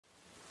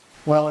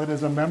Well, it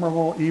is a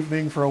memorable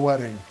evening for a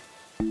wedding.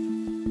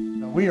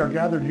 Now, we are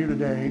gathered here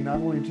today not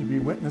only to be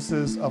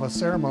witnesses of a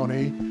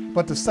ceremony,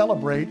 but to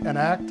celebrate an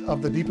act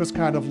of the deepest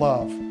kind of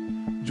love.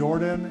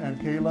 Jordan and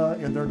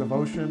Kayla, in their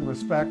devotion,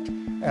 respect,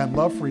 and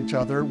love for each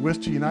other, wish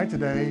to unite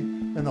today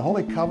in the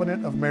holy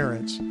covenant of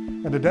marriage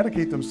and to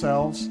dedicate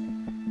themselves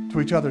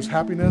to each other's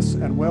happiness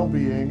and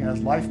well-being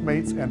as life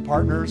mates and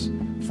partners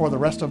for the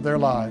rest of their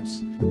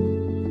lives.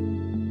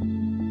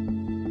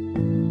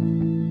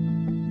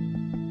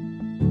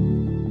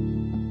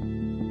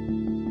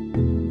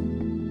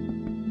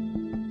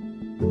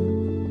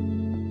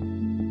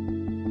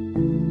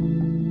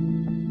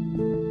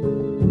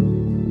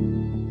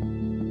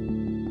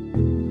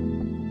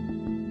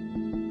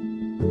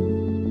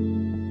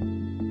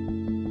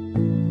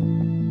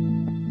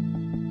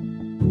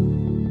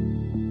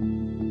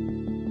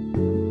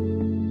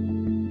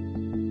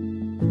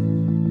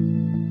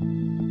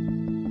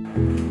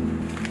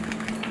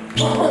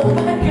 Oh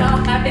my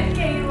God,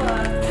 Kayla.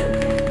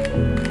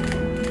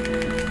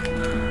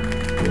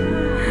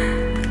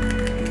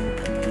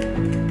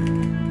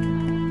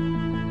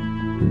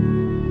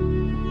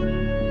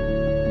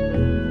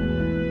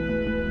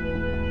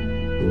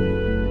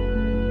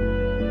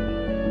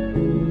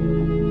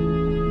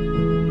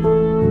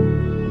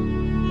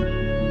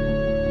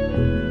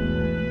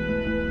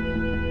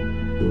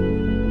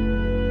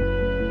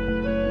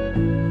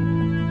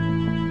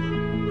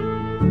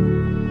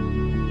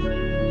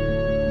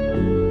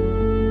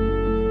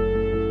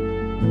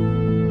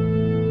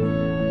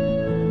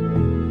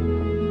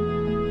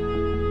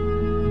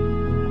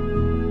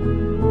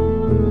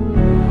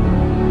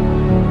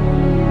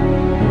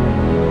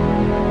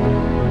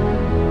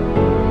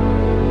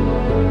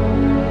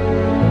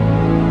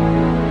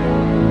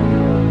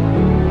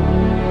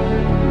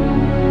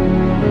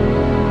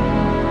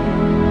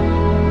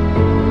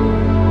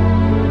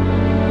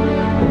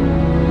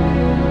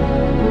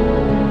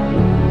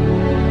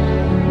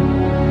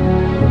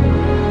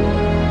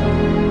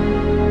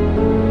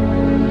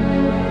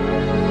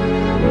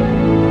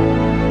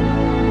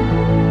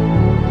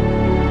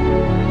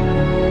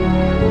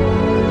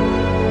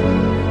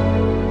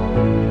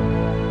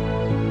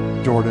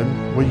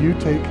 Jordan, will you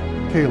take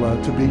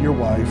Kayla to be your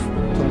wife,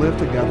 to live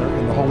together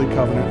in the holy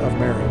covenant of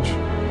marriage?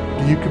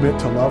 Do you commit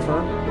to love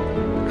her,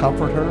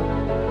 comfort her,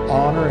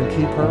 honor and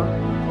keep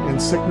her in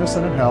sickness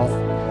and in health,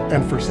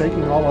 and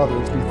forsaking all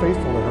others, be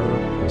faithful to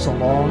her so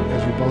long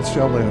as you both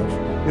shall live?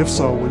 If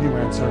so, will you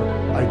answer,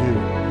 I do?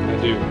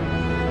 I do.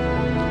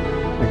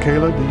 And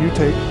Kayla, do you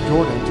take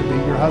Jordan to be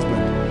your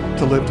husband,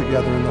 to live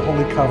together in the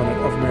holy covenant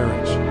of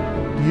marriage?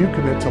 Do you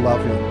commit to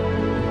love him,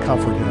 and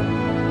comfort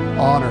him,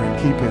 honor and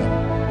keep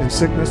him in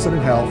sickness and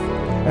in health,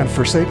 and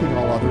forsaking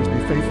all others, be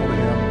faithful to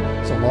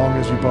him so long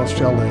as you both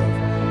shall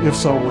live? If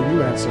so, will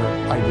you answer,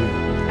 I do?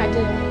 I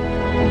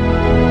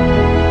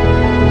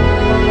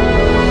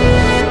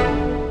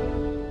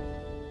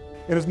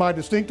do. It is my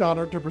distinct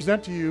honor to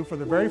present to you for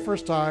the very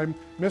first time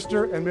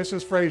Mr. and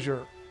Mrs.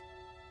 Frazier.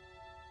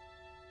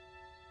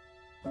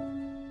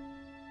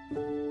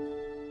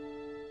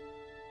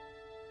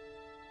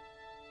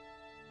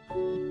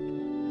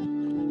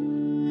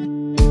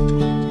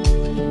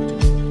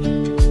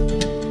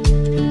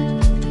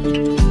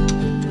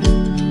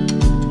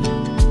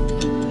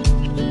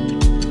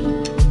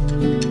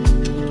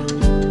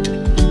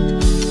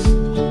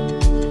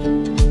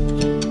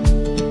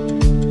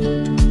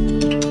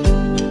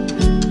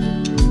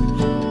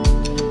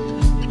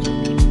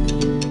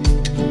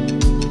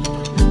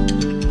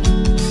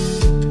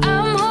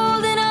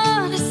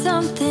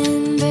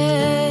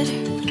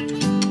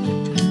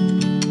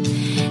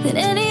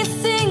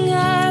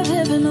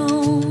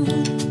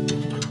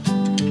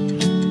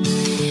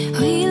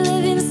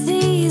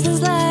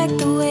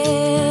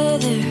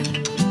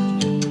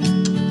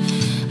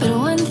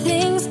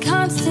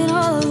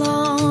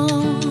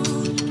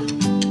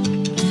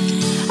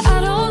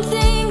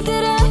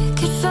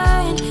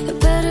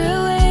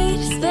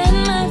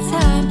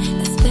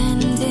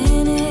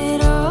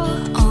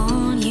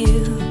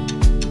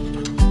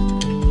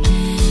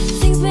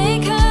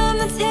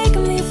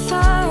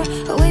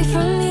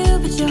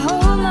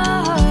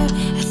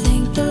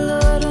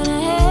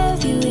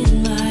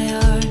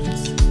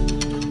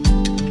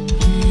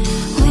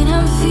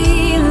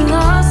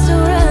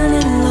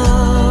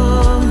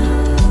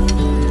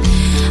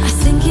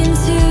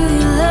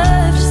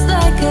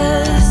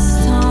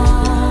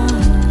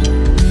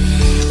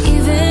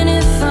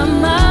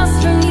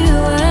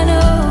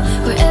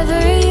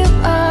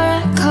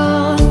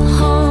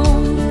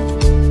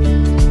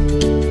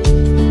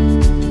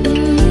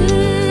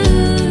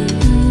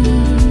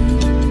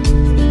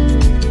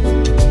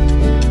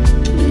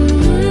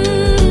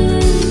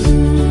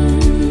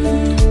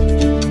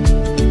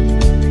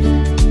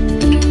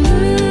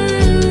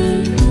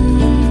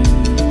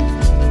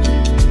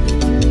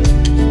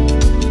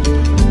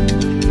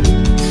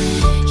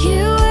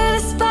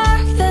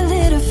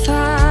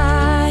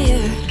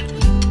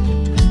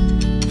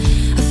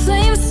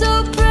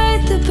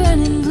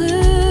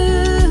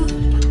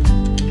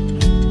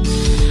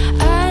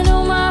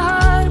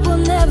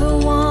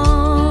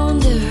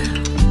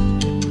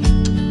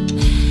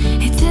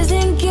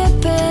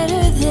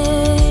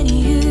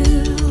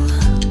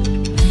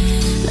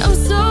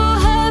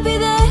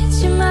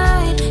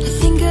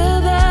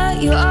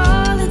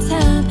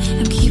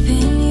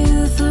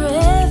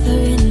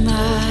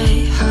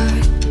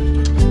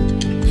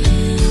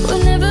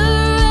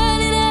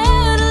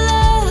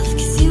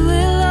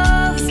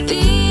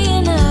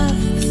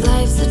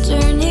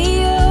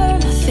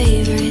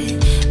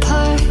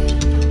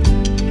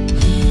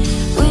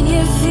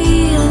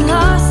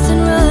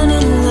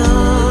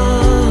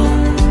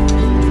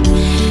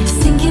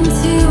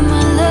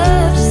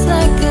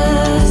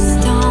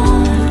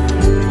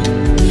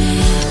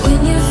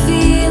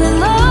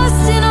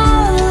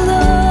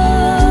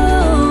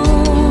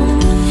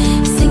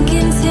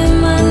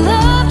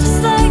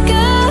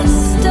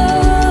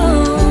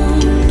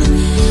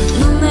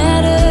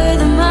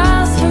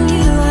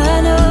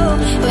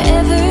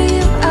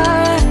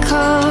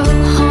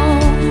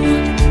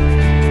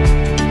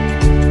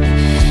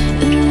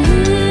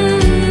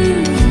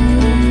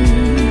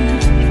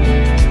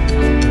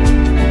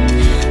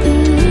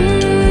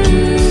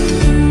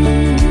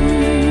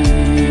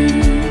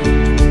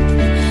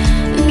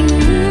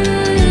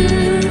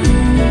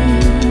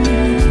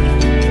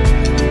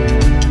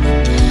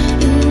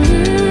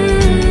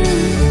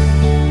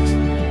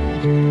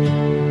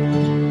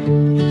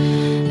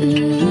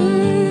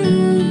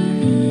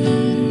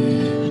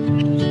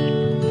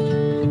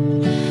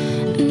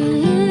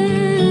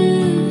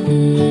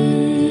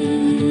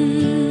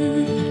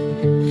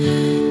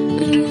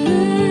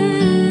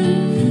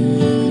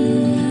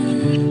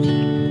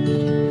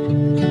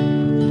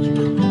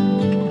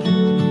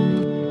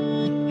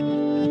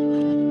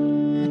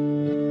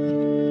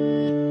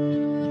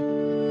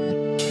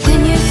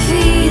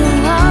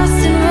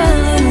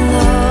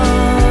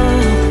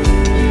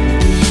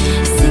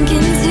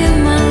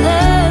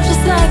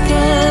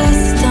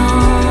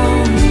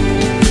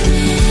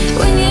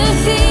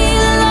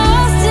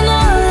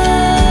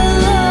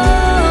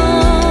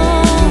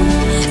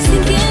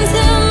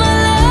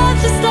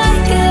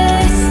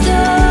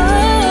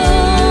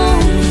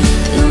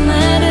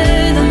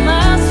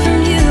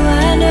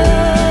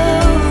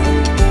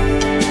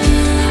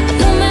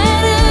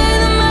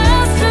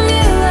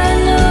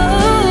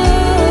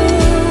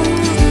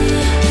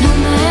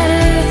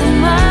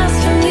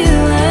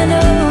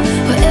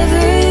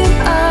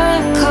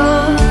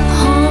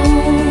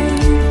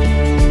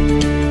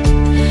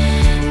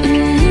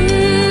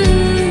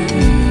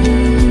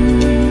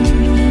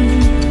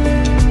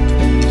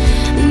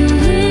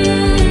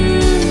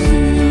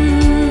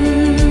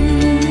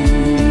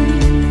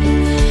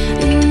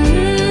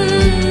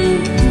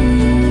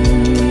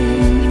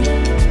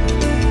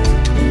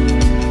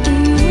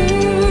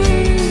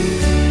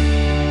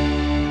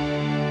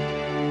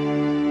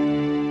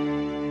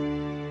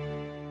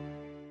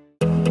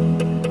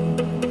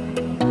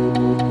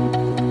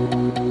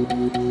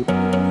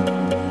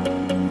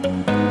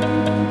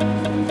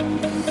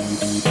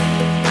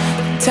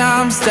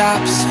 Time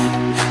stops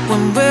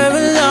when we're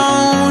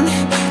alone.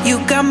 You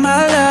got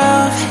my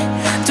love,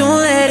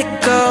 don't let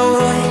it go.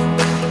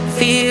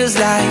 Feels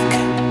like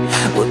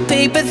we're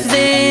paper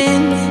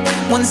thin,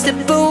 one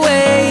step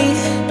away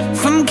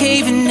from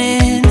caving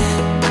in.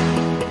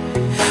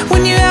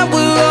 When you're out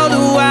where all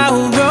the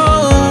wild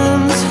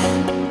roams,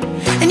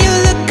 and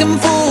you're looking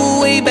for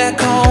a way back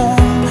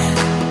home,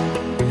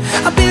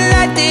 I'll be the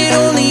light that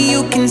only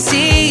you can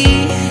see.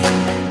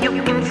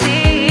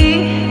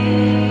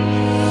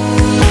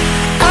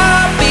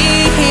 I'll be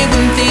here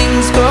when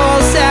things go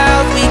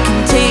south. We can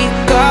take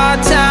our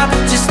time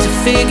just to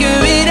figure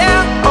it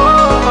out.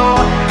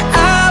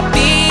 I'll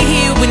be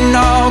here when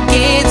all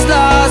gets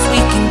lost.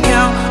 We can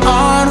count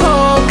on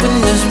hope when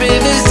there's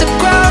rivers to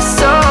cross.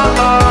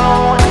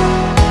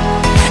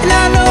 And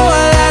I know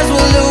our lives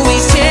will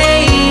always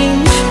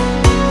change,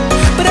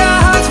 but our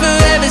hearts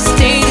forever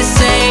stay the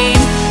same.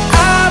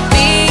 I'll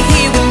be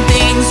here when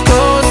things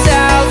go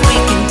south. We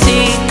can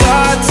take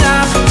our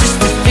time just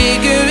to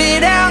figure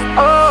it out.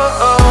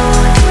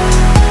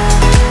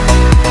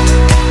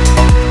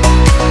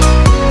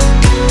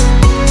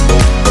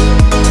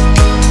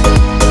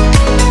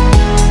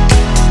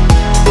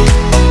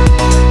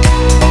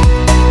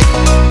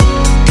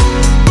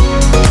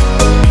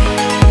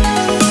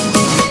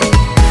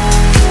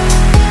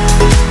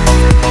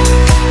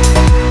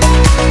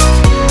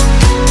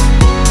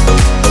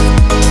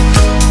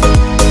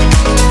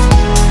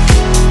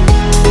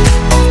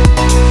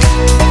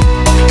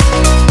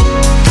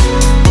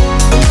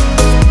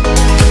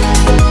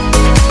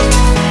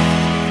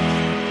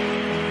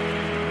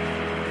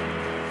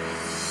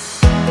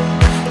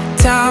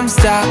 Time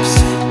stops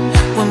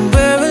when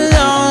we're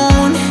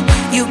alone.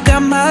 You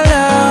got my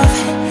love,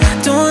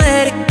 don't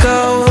let it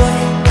go.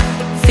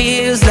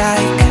 Feels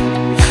like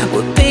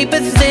we're paper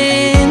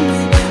thin,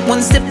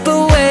 one step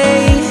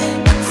away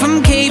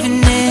from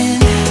caving in.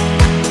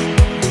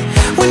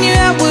 When you're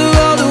out where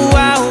all the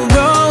wild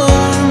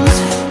roams,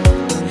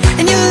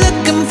 and you're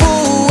looking for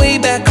a way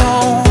back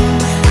home,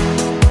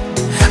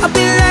 I'll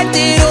be the light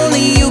that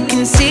only you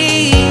can see.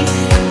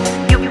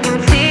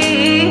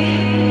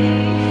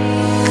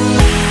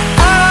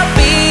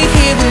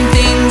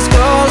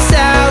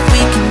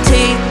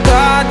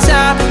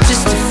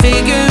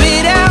 Figure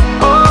it out.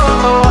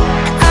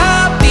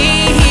 I'll be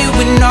here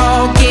when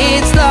all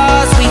gets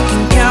lost. We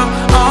can count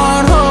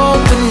on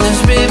hope when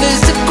there's rivers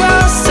to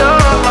cross.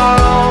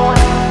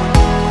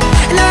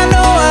 And I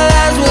know our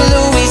lives will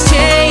always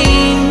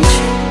change,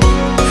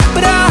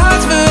 but our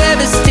hearts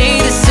forever stay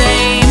the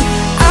same.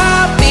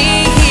 I'll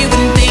be here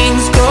when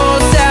things go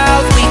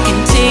south. We can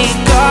take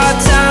our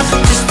time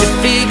just to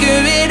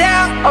figure it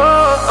out.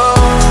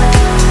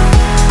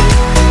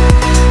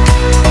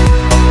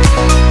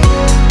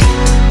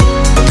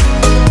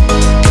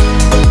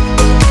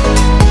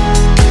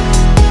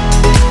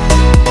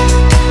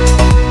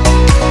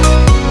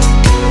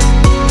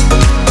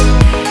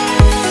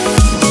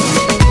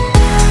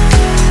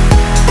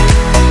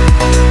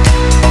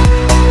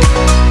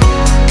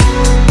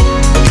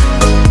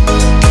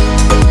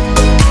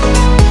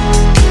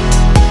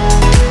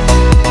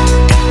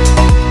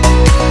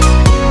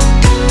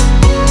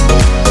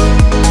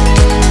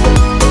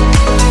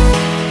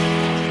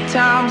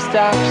 Time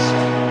stops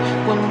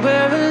when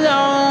we're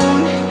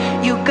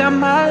alone. You got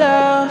my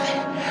love,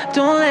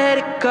 don't let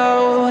it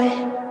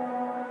go.